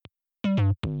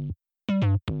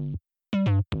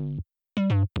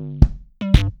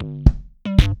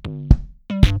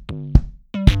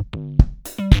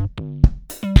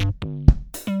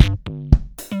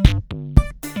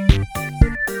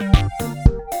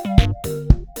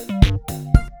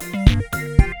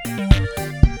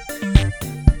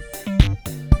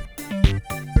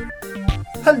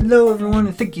Hello everyone,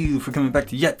 and thank you for coming back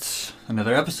to yet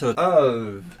another episode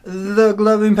of The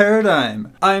Gloving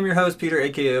Paradigm. I'm your host Peter,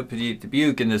 aka Petite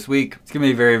Dubuque, and this week it's gonna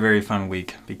be a very, very fun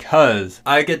week because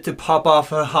I get to pop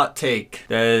off a hot take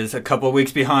that is a couple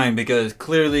weeks behind because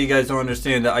clearly you guys don't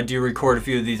understand that I do record a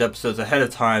few of these episodes ahead of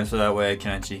time so that way I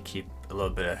can actually keep a little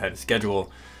bit ahead of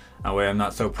schedule. That way I'm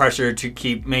not so pressured to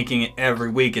keep making it every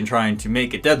week and trying to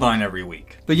make a deadline every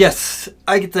week. But yes,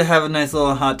 I get to have a nice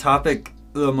little hot topic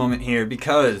little moment here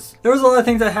because there was a lot of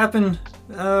things that happened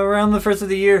around the first of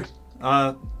the year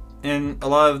in a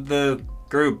lot of the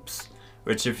groups,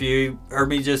 which if you heard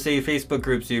me just say Facebook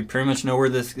groups, you pretty much know where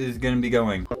this is going to be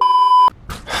going.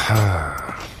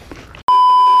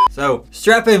 So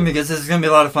strap in because this is going to be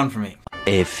a lot of fun for me.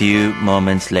 A few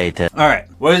moments later. Alright,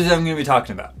 what is it I'm going to be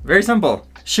talking about? Very simple.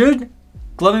 Should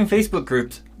gloving Facebook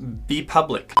groups be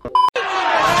public?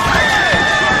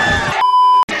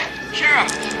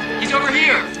 Over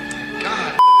here.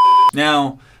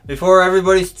 Now, before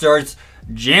everybody starts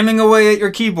jamming away at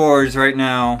your keyboards right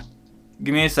now,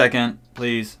 give me a second,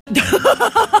 please. No.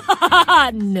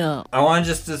 I want to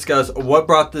just discuss what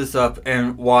brought this up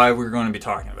and why we're going to be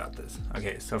talking about this.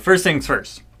 Okay, so first things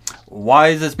first. Why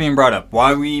is this being brought up?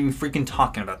 Why are we even freaking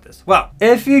talking about this? Well,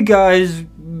 if you guys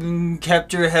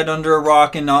kept your head under a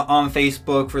rock and not on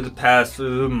Facebook for the past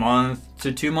month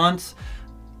to 2 months,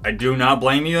 I do not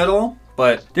blame you at all.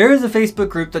 But there is a Facebook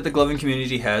group that the gloving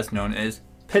community has known as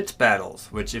Pit Battles,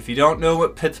 which if you don't know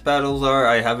what Pit Battles are,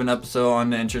 I have an episode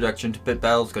on the introduction to Pit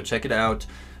Battles. Go check it out.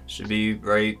 Should be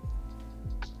right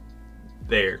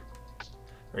there.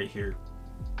 Right here.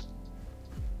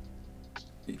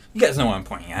 You guys know what I'm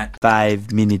pointing at.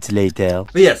 5 minutes later.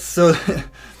 But yes, so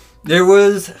there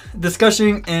was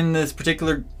discussion in this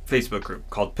particular Facebook group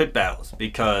called Pit Battles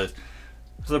because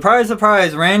surprise,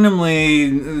 surprise,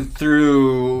 randomly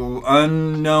through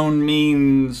unknown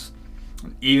means,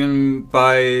 even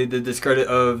by the discredit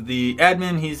of the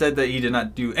admin, he said that he did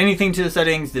not do anything to the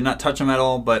settings, did not touch them at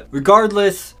all, but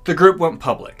regardless, the group went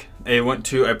public. It went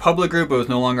to a public group, it was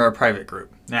no longer a private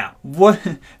group. Now,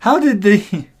 how did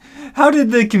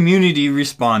the community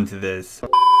respond to this? No!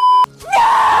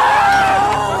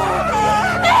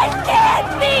 That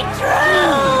can't be true!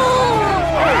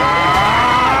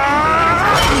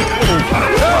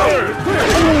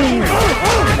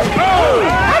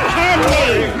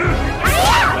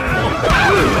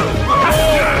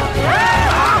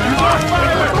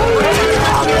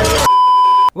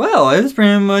 Well, it was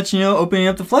pretty much, opening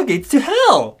up the floodgates to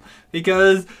hell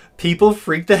because people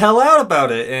freaked the hell out about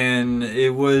it, and it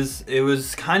was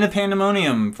kind of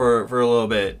pandemonium for a little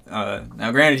bit.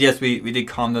 Now, granted, yes, we did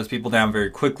calm those people down very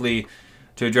quickly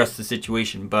to address the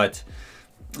situation, but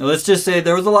let's just say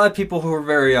there was a lot of people who were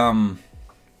very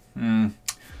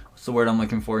what's the word I'm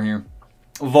looking for here?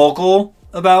 Vocal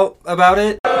about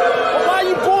it. Why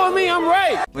you pulling me? I'm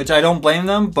right. Which I don't blame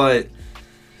them, but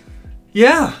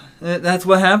yeah, that's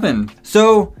what happened.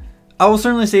 So I will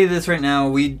certainly say this right now.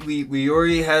 We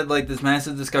already had like this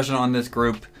massive discussion on this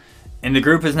group, and the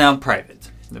group is now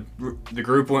private. The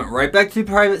group went right back to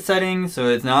private settings, so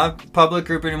it's not a public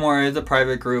group anymore. It's a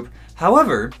private group.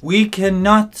 However, we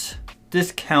cannot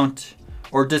discount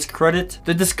or discredit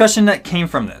the discussion that came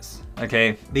from this.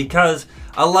 Okay, because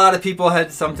a lot of people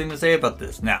had something to say about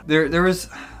this. Now, there was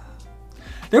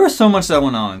so much that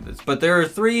went on with this, but there are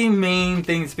 3 main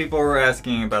things people were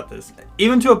asking about this.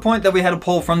 Even to a point that we had a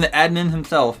poll from the admin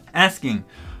himself asking,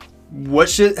 what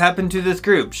should happen to this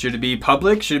group? Should it be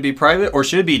public? Should it be private? Or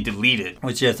should it be deleted?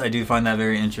 Which, yes, I do find that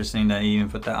very interesting that you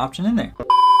even put that option in there.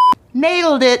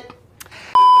 Nailed it.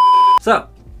 So,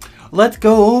 let's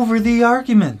go over the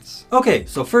arguments. Okay,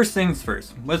 so first things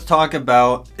first. Let's talk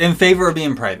about in favor of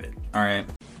being private, alright?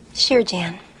 Sure,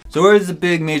 Jan. So what is the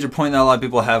big major point that a lot of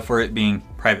people have for it being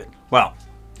private? Well,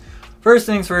 first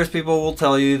things first, people will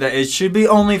tell you that it should be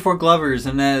only for glovers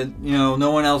and that,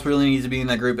 no one else really needs to be in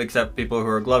that group except people who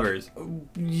are glovers.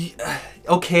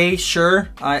 Okay, sure,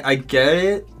 I get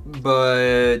it,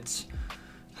 but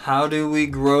how do we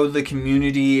grow the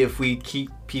community if we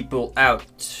keep people out?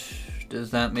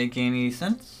 Does that make any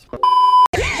sense?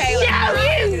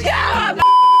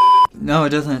 No, it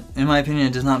doesn't. In my opinion,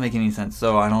 it does not make any sense.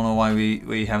 So I don't know why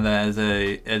we have that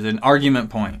as an argument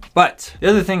point. But the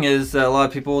other thing is that a lot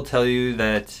of people will tell you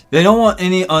that they don't want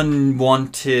any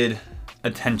unwanted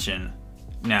attention.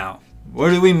 Now, what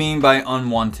do we mean by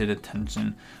unwanted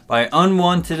attention? By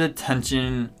unwanted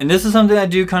attention, and this is something I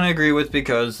do kind of agree with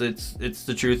because it's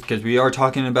the truth, because we are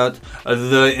talking about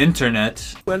the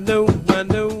internet. I know.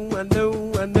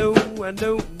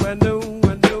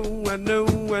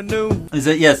 Is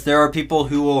that yes, there are people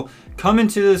who will come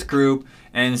into this group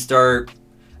and start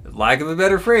lack of a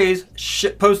better phrase,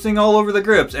 shit posting all over the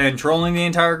groups and trolling the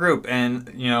entire group, and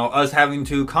us having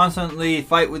to constantly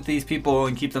fight with these people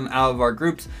and keep them out of our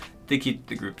groups to keep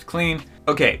the groups clean.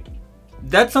 Okay,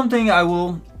 that's something I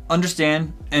will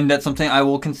understand, and that's something I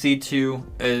will concede to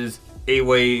as a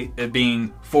way of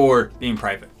being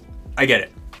private. I get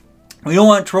it. We don't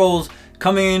want trolls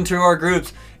coming into our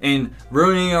groups and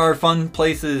ruining our fun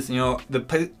places,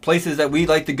 the places that we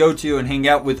like to go to and hang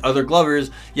out with other Glovers.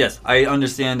 Yes, I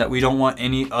understand that we don't want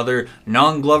any other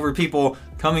non-Glover people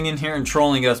coming in here and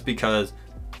trolling us, because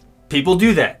people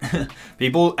do that.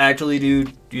 People actually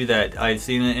do that. I've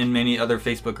seen it in many other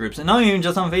Facebook groups, and not even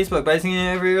just on Facebook, but I've seen it in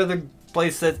every other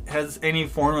place that has any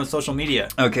form of social media.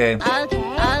 Okay. And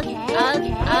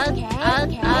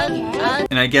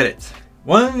I get it.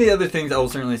 One of the other things I will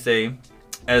certainly say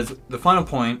as the final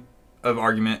point of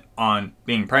argument on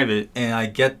being private, and I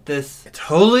get this, I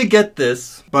totally get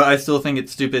this, but I still think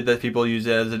it's stupid that people use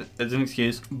it as an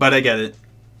excuse, but I get it.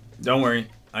 Don't worry,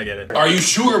 I get it. Are you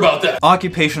sure about that?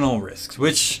 Occupational risks,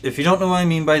 which, if you don't know what I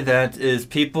mean by that, is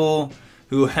people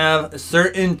who have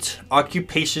certain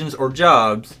occupations or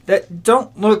jobs that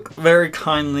don't look very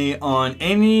kindly on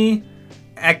any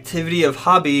activity of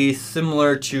hobby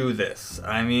similar to this.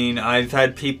 I mean, I've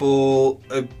had people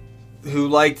who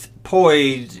liked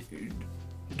poi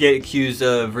get accused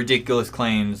of ridiculous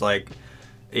claims, like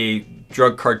a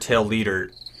drug cartel leader.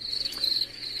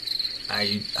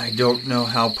 I don't know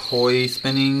how poi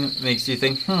spinning makes you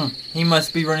think, he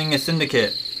must be running a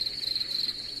syndicate.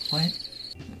 What?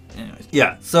 Anyways.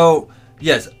 Yeah, so,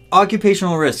 yes,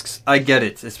 occupational risks, I get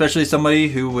it. Especially somebody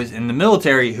who was in the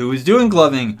military, who was doing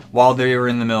gloving while they were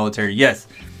in the military. Yes,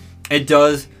 it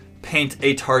does paint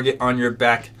a target on your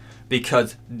back,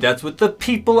 because that's what the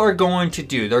people are going to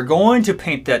do. They're going to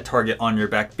paint that target on your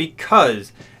back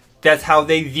because that's how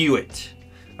they view it.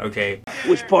 Okay?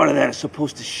 Which part of that is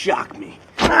supposed to shock me?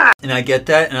 And I get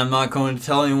that, and I'm not going to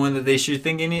tell anyone that they should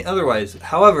think any otherwise.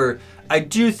 However, I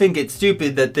do think it's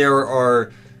stupid that there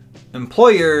are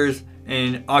employers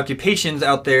and occupations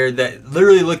out there that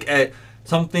literally look at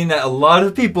something that a lot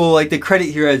of people like to credit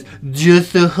here as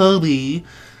just a hobby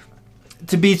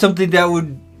to be something that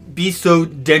would be so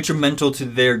detrimental to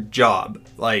their job.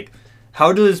 Like,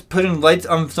 how does putting lights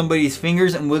on somebody's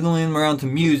fingers and wiggling them around to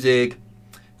music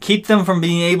keep them from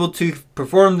being able to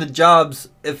perform the jobs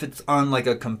if it's on like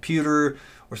a computer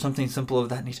or something simple of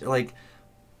that nature? Like,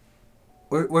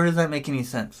 where does that make any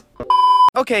sense?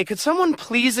 Okay, could someone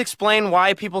please explain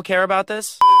why people care about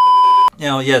this?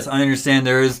 Yes, I understand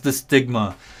there is the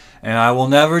stigma, and I will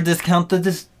never discount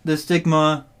the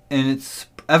stigma and its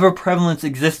ever-prevalent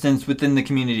existence within the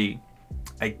community.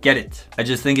 I get it. I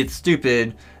just think it's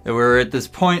stupid that we're at this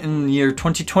point in the year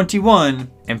 2021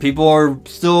 and people are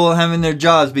still having their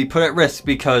jobs be put at risk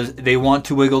because they want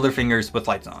to wiggle their fingers with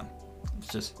lights on.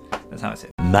 That's how I say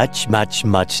it.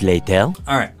 Much later.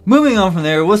 Alright, moving on from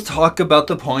there, let's talk about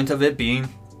the point of it being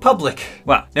public.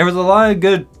 Wow, there was a lot of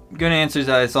good answers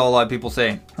that I saw a lot of people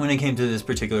say when it came to this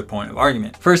particular point of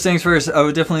argument. First things first, I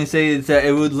would definitely say is that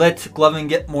it would let gloving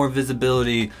get more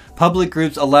visibility. Public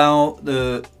groups allow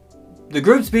the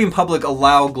groups being public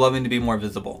allow gloving to be more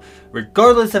visible.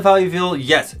 Regardless of how you feel,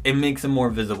 yes, it makes them more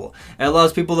visible. It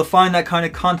allows people to find that kind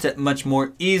of content much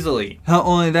more easily. Not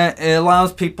only that, it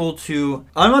allows people to,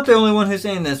 I'm not the only one who's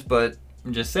saying this, but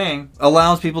I'm just saying,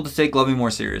 allows people to take gloving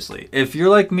more seriously. If you're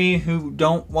like me who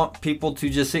don't want people to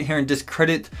just sit here and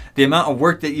discredit the amount of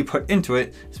work that you put into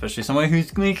it, especially somebody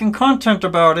who's making content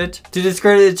about it, to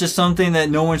discredit it's just something that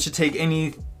no one should take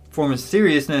any form of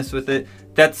seriousness with it,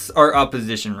 that's our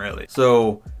opposition really.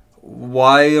 So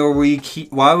why are we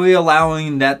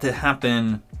allowing that to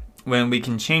happen when we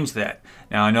can change that?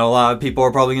 Now I know a lot of people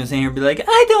are probably gonna sit here and be like,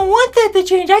 I don't want that to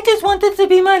change, I just want this to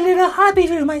be my little hobby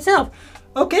to myself.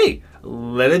 Okay,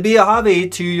 let it be a hobby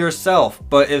to yourself.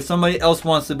 But if somebody else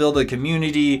wants to build a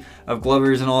community of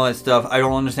glovers and all that stuff, I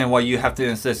don't understand why you have to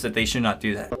insist that they should not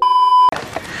do that.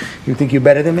 You think you're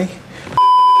better than me?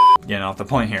 Getting off the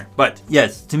point here. But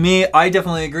yes, to me, I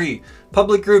definitely agree.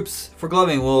 Public groups for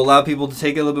gloving will allow people to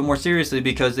take it a little bit more seriously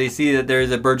because they see that there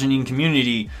is a burgeoning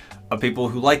community of people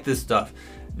who like this stuff.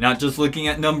 Not just looking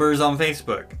at numbers on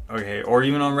Facebook, okay, or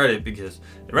even on Reddit, because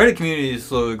the Reddit community is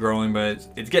slowly growing, but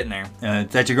it's getting there.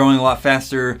 It's actually growing a lot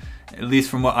faster, at least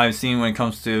from what I've seen when it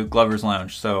comes to Glover's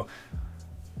Lounge. So,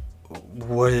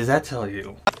 what does that tell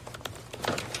you?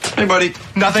 Hey, buddy.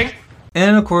 Nothing.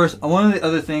 And of course, one of the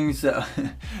other things,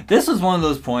 this was one of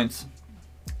those points,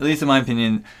 at least in my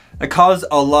opinion, that caused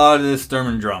a lot of this sturm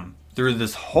and drum through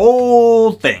this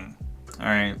whole thing.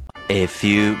 Alright. A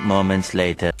few moments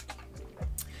later.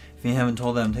 If you haven't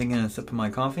told that I'm taking a sip of my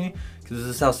coffee, because this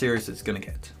is how serious it's gonna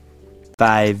get.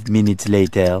 5 minutes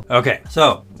later. Okay,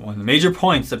 so one of the major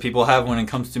points that people have when it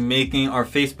comes to making our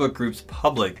Facebook groups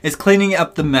public is cleaning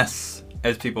up the mess,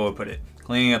 as people would put it.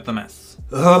 Cleaning up the mess.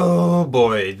 Oh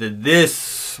boy,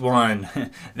 this one.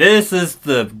 This is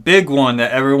the big one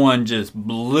that everyone just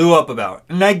blew up about.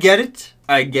 And I get it.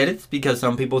 I get it because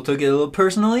some people took it a little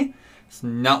personally. It's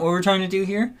not what we're trying to do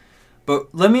here.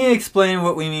 But let me explain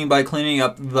what we mean by cleaning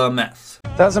up the mess.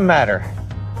 Doesn't matter.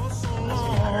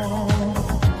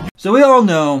 So we all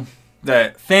know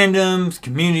that fandoms,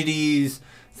 communities,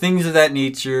 things of that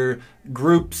nature,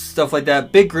 groups, stuff like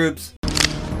that, big groups,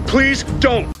 Please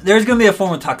don't. there's gonna be a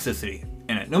form of toxicity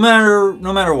in it, no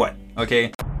matter what,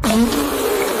 okay?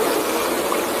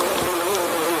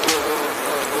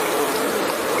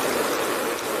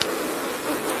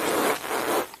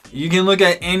 You can look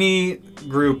at any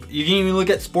group, you can even look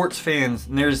at sports fans,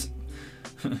 and there's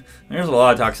a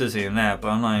lot of toxicity in that, but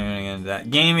I'm not even gonna get into that.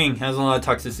 Gaming has a lot of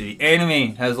toxicity.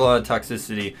 Anime has a lot of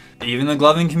toxicity. Even the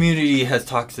gloving community has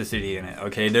toxicity in it,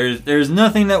 okay? There's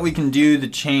nothing that we can do to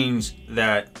change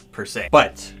that per se.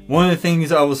 But one of the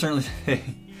things I will certainly say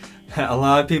that a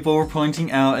lot of people were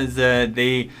pointing out is that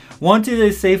they wanted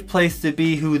a safe place to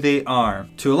be who they are.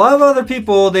 To a lot of other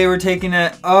people, they were taking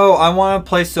it, oh, I want a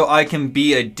place so I can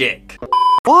be a dick.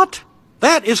 What?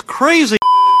 That is crazy.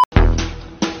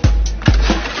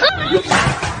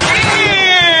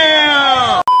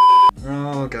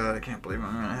 Oh god, I can't believe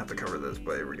I'm gonna have to cover this,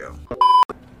 but here we go.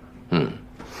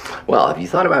 Well, have you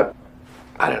thought about,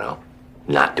 I don't know,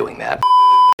 not doing that?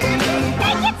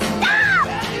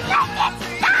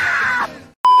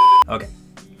 Okay,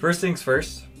 first things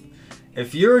first.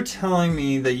 If you're telling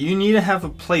me that you need to have a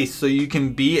place so you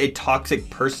can be a toxic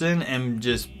person and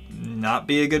just not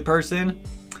be a good person,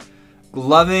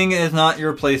 gloving is not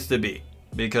your place to be.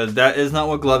 Because that is not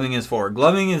what gloving is for.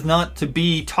 Gloving is not to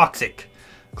be toxic.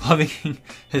 Gloving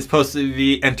is supposed to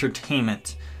be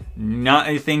entertainment, not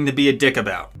a thing to be a dick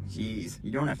about. Jeez,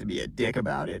 you don't have to be a dick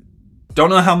about it. Don't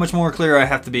know how much more clear I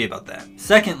have to be about that.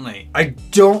 Secondly, I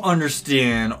don't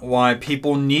understand why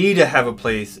people need to have a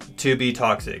place to be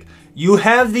toxic. You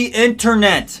have the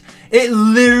internet. It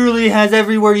literally has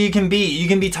everywhere you can be. You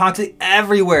can be toxic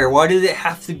everywhere. Why does it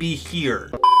have to be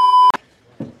here?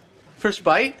 First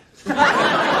bite?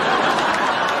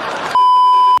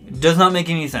 It does not make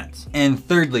any sense. And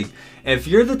thirdly, if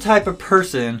you're the type of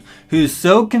person who's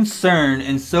so concerned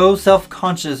and so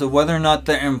self-conscious of whether or not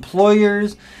their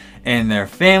employers and their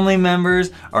family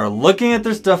members are looking at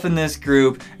their stuff in this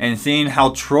group and seeing how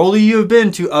trolly you've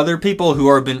been to other people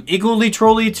who have been equally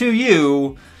trolly to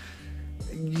you,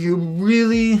 you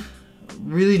really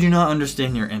do not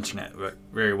understand your internet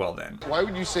very well then. Why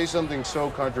would you say something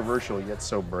so controversial yet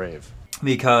so brave?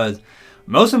 Because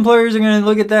most employers are going to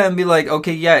look at that and be like,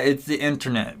 okay, yeah, it's the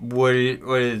internet. What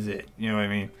is it? You know what I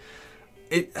mean?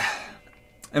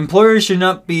 Employers should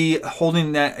not be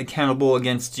holding that accountable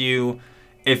against you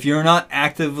if you're not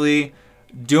actively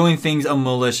doing things of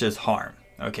malicious harm,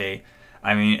 okay?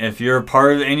 I mean, if you're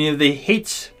part of any of the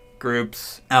hate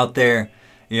groups out there,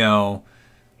 you know,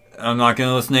 I'm not going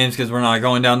to list names because we're not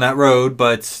going down that road,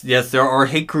 but yes, there are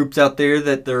hate groups out there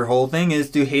that their whole thing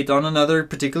is to hate on another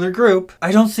particular group.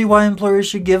 I don't see why employers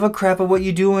should give a crap of what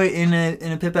you do in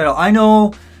a pit battle. I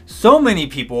know so many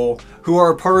people who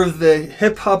are part of the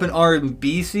hip hop and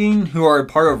R&B scene, who are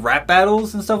part of rap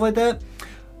battles and stuff like that.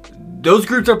 Those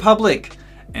groups are public,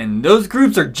 and those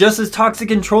groups are just as toxic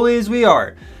and trolly as we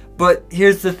are. But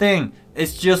here's the thing.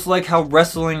 It's just like how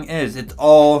wrestling is. It's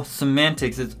all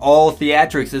semantics. It's all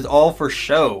theatrics. It's all for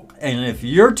show. And if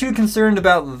you're too concerned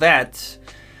about that,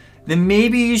 then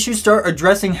maybe you should start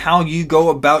addressing how you go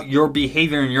about your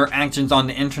behavior and your actions on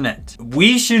the internet.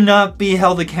 We should not be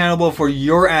held accountable for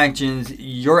your actions.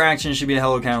 Your actions should be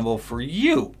held accountable for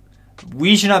you.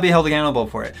 We should not be held accountable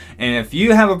for it. And if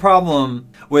you have a problem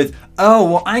with,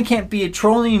 oh, well, I can't be a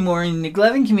troll anymore in the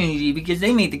gloving community because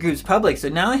they made the groups public, so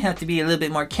now I have to be a little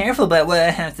bit more careful about what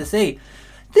I have to say,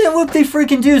 then what they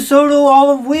freaking do, so do all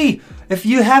of we. If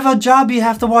you have a job, you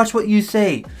have to watch what you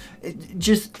say.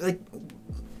 Just like...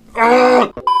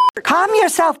 Calm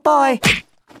yourself, boy.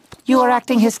 You are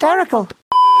acting hysterical.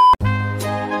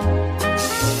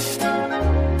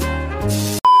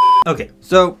 Okay,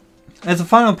 so... as a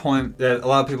final point that a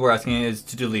lot of people are asking is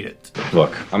to delete it.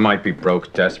 Look, I might be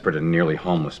broke, desperate, and nearly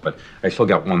homeless, but I still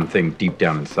got one thing deep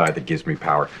down inside that gives me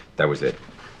power. That was it.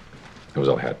 That was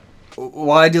all I had.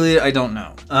 Why delete it? I don't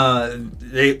know.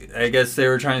 I guess they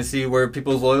were trying to see where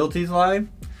people's loyalties lie.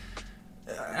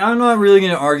 I'm not really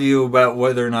going to argue about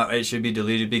whether or not it should be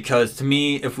deleted, because to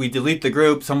me, if we delete the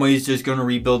group, somebody's just going to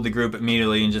rebuild the group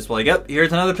immediately and just be like, yep,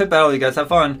 here's another pit battle, you guys have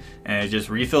fun, and it just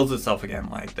refills itself again.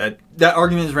 Like, that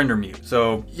argument is render mute.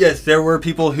 So yes, there were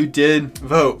people who did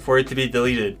vote for it to be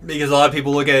deleted, because a lot of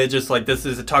people look at it just like this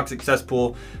is a toxic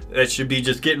cesspool that should be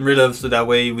just getting rid of, so that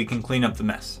way we can clean up the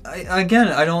mess.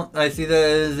 I see that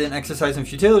as an exercise in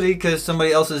futility, because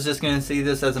somebody else is just going to see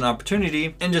this as an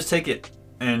opportunity and just take it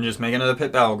and just make another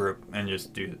pit battle group and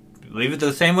just leave it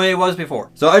the same way it was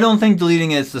before. So I don't think deleting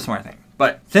it is the smart thing.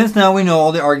 But since now we know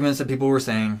all the arguments that people were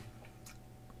saying,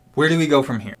 where do we go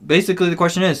from here? Basically the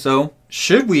question is, so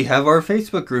should we have our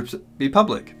Facebook groups be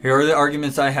public? Here are the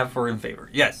arguments I have for in favor.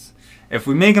 Yes. If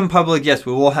we make them public, yes,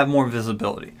 we will have more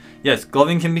visibility. Yes,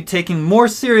 gloving can be taken more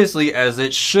seriously, as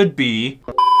it should be.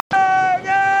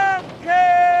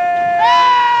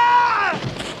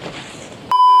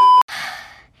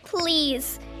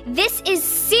 Please, this is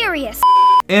serious.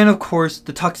 And of course,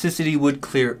 the toxicity would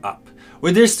clear up.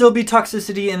 Would there still be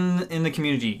toxicity in the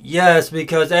community? Yes,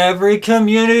 because every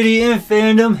community in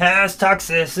fandom has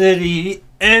toxicity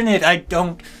in it. I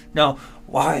don't know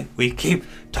why we keep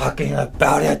talking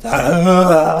about it.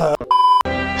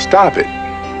 Stop it.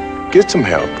 Get some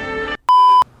help.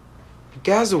 You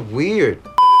guys are weird.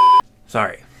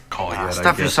 Sorry.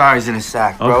 Stuff your sorries in a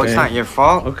sack, bro. Okay. It's not your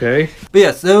fault. Okay. But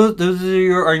yes, those are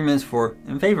your arguments for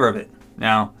in favor of it.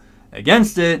 Now,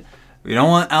 against it, we don't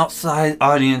want outside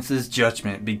audiences'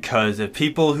 judgment, because if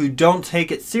people who don't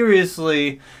take it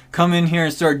seriously come in here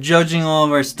and start judging all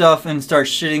of our stuff and start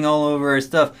shitting all over our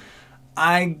stuff,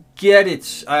 I get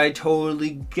it. I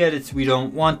totally get it. We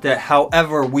don't want that.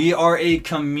 However, we are a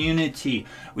community.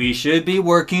 We should be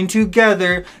working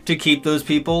together to keep those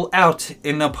people out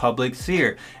in the public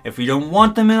sphere. If we don't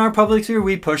want them in our public sphere,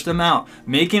 we push them out.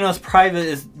 Making us private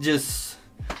is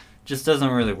just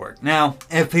doesn't really work. Now,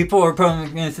 if people are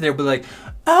probably going to sit there and be like,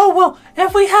 oh, well,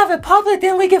 if we have it public,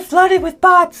 then we get flooded with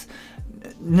bots.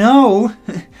 No,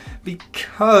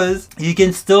 because you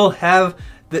can still have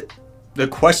the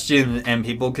question, and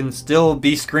people can still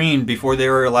be screened before they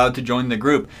are allowed to join the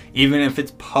group, even if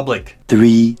it's public.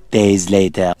 3 days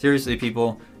later. Seriously,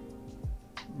 people,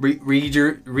 read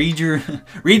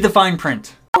the fine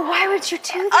print. Why would you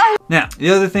do that? Now, the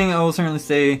other thing I will certainly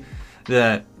say,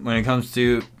 that when it comes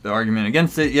to the argument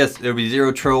against it, yes, there'll be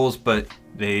zero trolls, but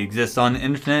they exist on the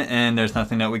internet and there's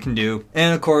nothing that we can do.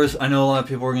 And of course, I know a lot of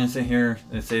people are going to sit here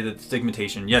and say that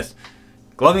stigmatization, yes,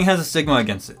 gloving has a stigma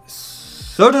against it.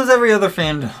 So does every other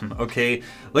fandom, okay?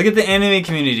 Look at the anime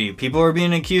community. People are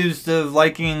being accused of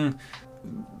liking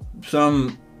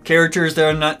some characters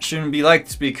that shouldn't be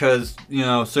liked because, you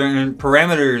know, certain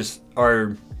parameters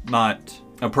are not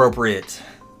appropriate.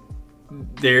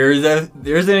 There's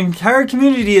an entire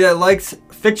community that likes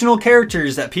fictional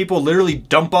characters that people literally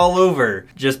dump all over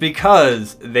just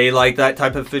because they like that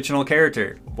type of fictional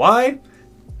character. Why?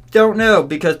 Don't know,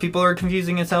 because people are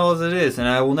confusing as hell as it is, and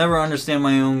I will never understand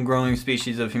my own growing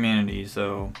species of humanity,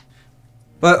 so...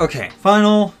 But okay,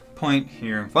 final point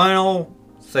here, final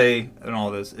say in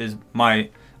all this is my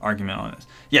argument on this.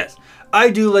 Yes, I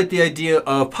do like the idea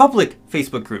of public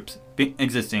Facebook groups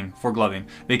existing for gloving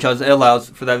because it allows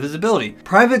for that visibility.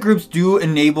 Private groups do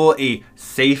enable a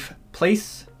safe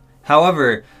place.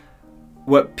 However,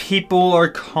 what people are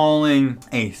calling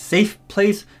a safe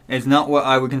place is not what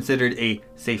I would consider a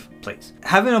safe place.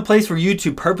 Having a place for you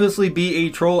to purposely be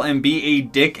a troll and be a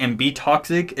dick and be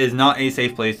toxic is not a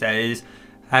safe place. That is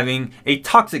having a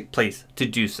toxic place to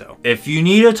do so. If you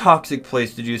need a toxic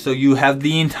place to do so, you have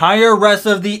the entire rest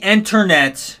of the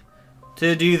internet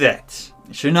to do that.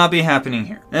 It should not be happening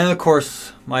here. And of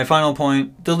course, my final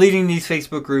point, deleting these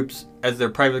Facebook groups as their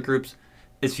private groups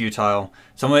is futile.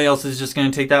 Somebody else is just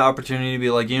going to take that opportunity to be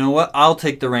like, you know what, I'll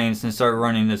take the reins and start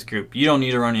running this group. You don't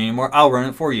need to run it anymore, I'll run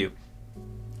it for you.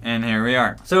 And here we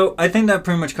are. So I think that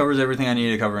pretty much covers everything I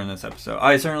needed to cover in this episode.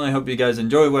 I certainly hope you guys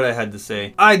enjoyed what I had to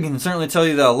say. I can certainly tell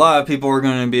you that a lot of people are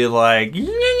going to be like,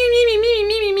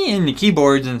 in the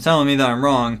keyboards and telling me that I'm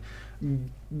wrong.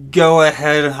 Go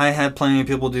ahead, I had plenty of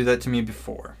people do that to me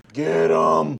before. Get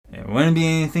 'em. It wouldn't be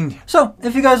anything. So,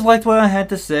 if you guys liked what I had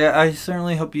to say, I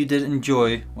certainly hope you did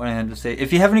enjoy what I had to say.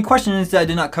 If you have any questions that I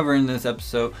did not cover in this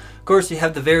episode, of course, you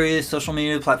have the various social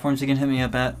media platforms you can hit me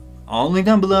up at. All linked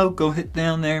down below, go hit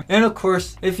down there. And of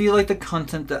course, if you like the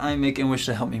content that I make and wish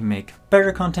to help me make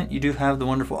better content, you do have the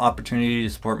wonderful opportunity to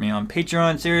support me on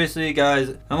Patreon. Seriously,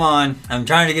 guys, come on. I'm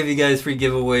trying to give you guys free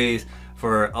giveaways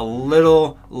for a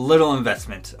little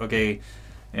investment, okay?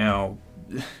 You know,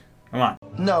 come on.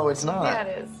 No, it's not. Yeah,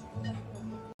 it is.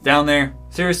 down there.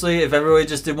 Seriously, if everybody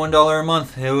just did $1 a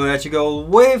month, it would actually go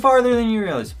way farther than you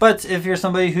realize. But if you're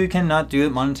somebody who cannot do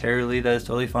it monetarily, that is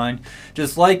totally fine.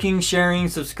 Just liking, sharing,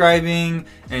 subscribing,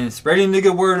 and spreading the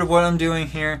good word of what I'm doing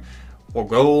here will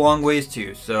go a long ways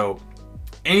too. So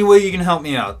any way you can help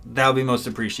me out, that would be most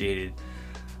appreciated.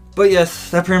 But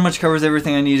yes, that pretty much covers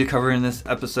everything I need to cover in this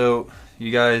episode.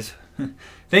 You guys,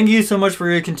 thank you so much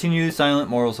for your continued silent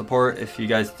moral support. If you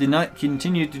guys did not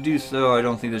continue to do so, I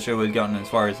don't think the show would have gotten as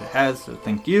far as it has, so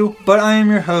thank you. But I am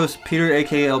your host, Peter,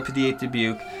 aka LPD8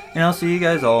 Dubuque, and I'll see you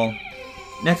guys all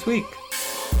next week.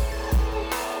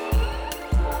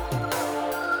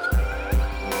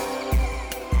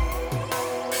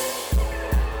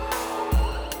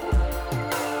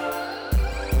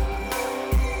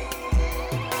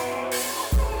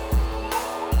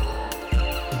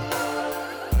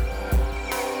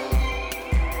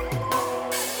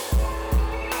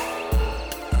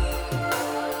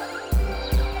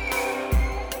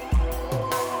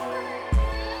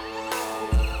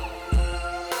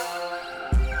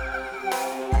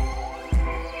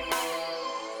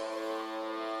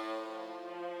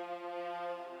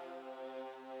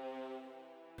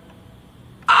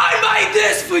 I made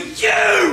this for you!